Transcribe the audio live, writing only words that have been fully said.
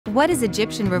What is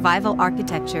Egyptian Revival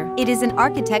architecture? It is an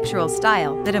architectural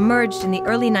style that emerged in the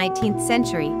early 19th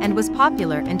century and was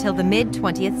popular until the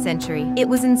mid-20th century. It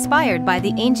was inspired by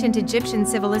the ancient Egyptian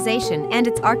civilization and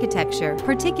its architecture,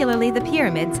 particularly the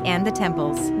pyramids and the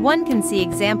temples. One can see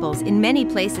examples in many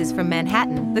places from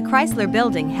Manhattan. The Chrysler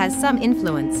Building has some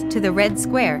influence to the Red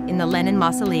Square in the Lenin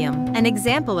Mausoleum. An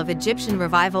example of Egyptian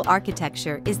Revival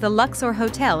architecture is the Luxor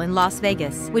Hotel in Las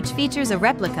Vegas, which features a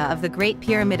replica of the Great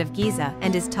Pyramid of Giza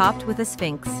and is topped with a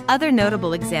sphinx. Other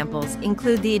notable examples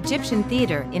include the Egyptian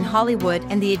Theater in Hollywood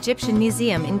and the Egyptian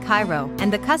Museum in Cairo,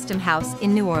 and the Custom House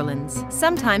in New Orleans.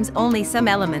 Sometimes only some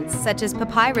elements such as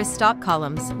papyrus stalk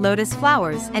columns, lotus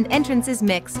flowers, and entrances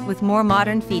mix with more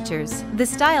modern features. The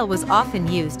style was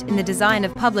often used in the design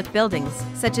of public buildings,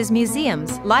 such as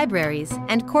museums, libraries,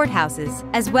 and courthouses,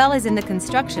 as well as in the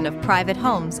construction of private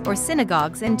homes or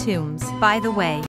synagogues and tombs. By the way,